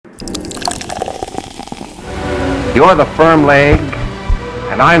You're the firm leg,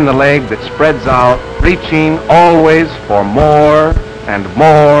 and I'm the leg that spreads out, reaching always for more and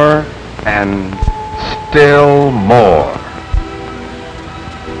more and still more.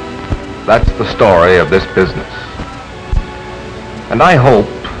 That's the story of this business. And I hope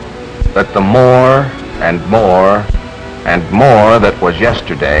that the more and more and more that was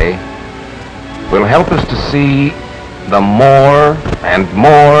yesterday will help us to see the more and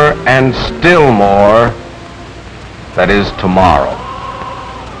more and still more that is tomorrow.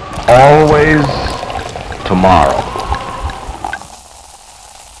 Always tomorrow.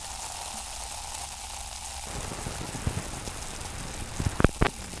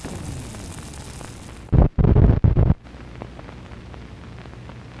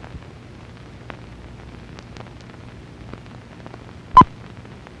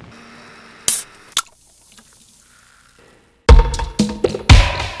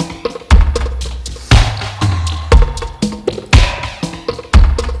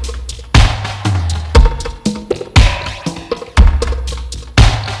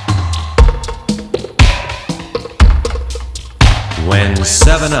 When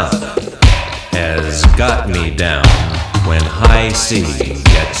 7-Up has got me down, when high C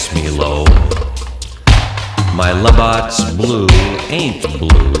gets me low, my Labatt's blue ain't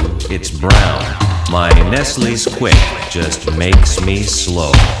blue, it's brown. My Nestle's quick just makes me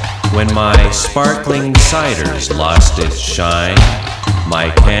slow. When my sparkling cider's lost its shine,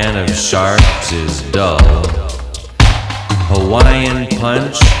 my can of Sharps is dull. Hawaiian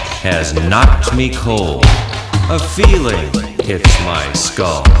Punch has knocked me cold. A feeling hits my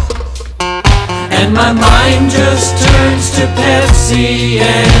skull, and my mind just turns to Pepsi,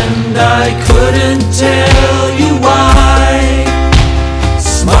 and I couldn't tell you why.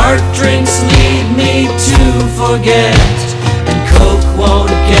 Smart drinks lead me to forget, and Coke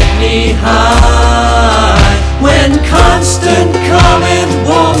won't get me high. When constant comment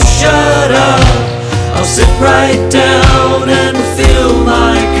won't shut up, I'll sit right down and fill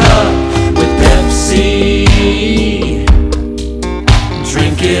my cup with Pepsi.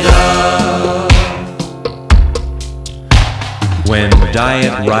 Drink it up. When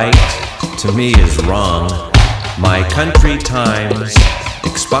diet right to me is wrong, my country times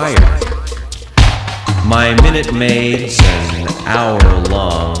expire. My Minute Maid's an hour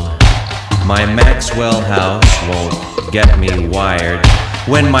long. My Maxwell house won't get me wired.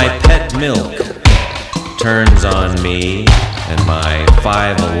 When my pet milk turns on me and my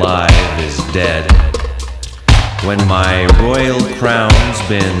Five Alive is dead. When my royal crown's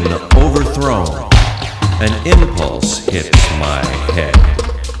been overthrown, an impulse hits my head,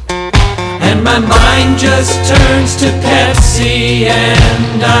 and my mind just turns to Pepsi,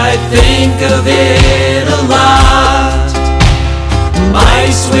 and I think of it a lot. My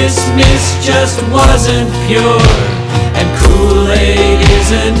Swiss Miss just wasn't pure, and Kool-Aid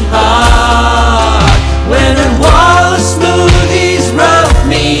isn't hot. When a wall of smoothies rough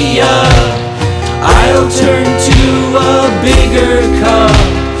me up, I'll turn to a bigger cup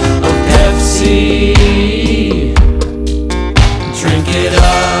of Pepsi. Drink it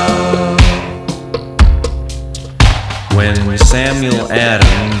up. When Samuel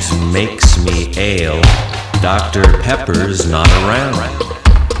Adams makes me ail, Dr. Pepper's not around.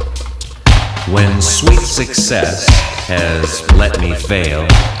 When sweet success has let me fail,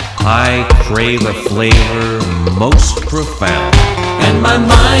 I crave a flavor most profound, and my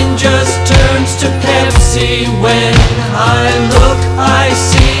mind just turns to Pepsi. When I look, I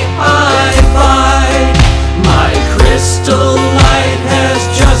see, I buy. My Crystal Light has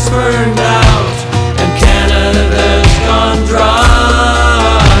just burned out, and Canada's gone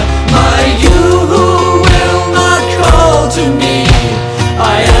dry. My you who will not call to me,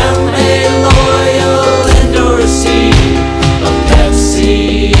 I am a loyal endorsee of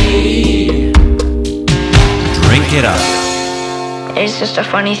Pepsi. Drink it up. It's just a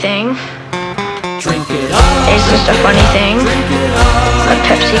funny thing. Drink it up. It's just a funny thing. A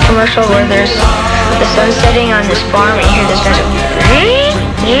Pepsi commercial where there's the sun setting on this farm and you hear this noise,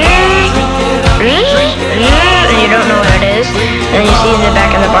 and you don't know what it is. And then you see in the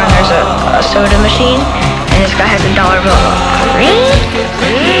back of the barn there's a soda machine, and this guy has a dollar bill.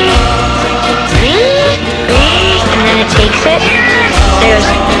 And then it takes it. And it goes, yes,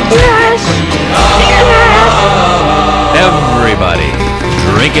 yes. Everybody,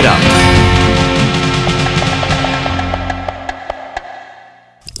 drink it up.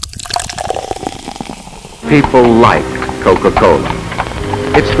 People like Coca-Cola.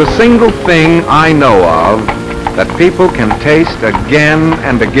 It's the single thing I know of that people can taste again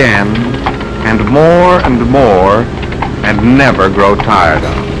and again and more and never grow tired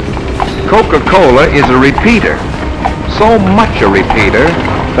of. Coca-Cola is a repeater. so much a repeater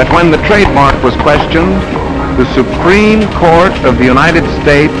that when the trademark was questioned, the Supreme Court of the United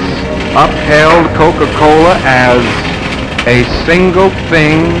States upheld Coca-Cola as a single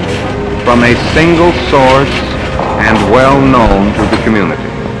thing from a single source and well known to the community.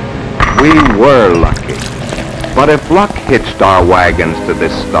 We were lucky. But if luck hitched our wagons to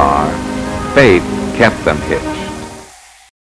this star, faith kept them hitched.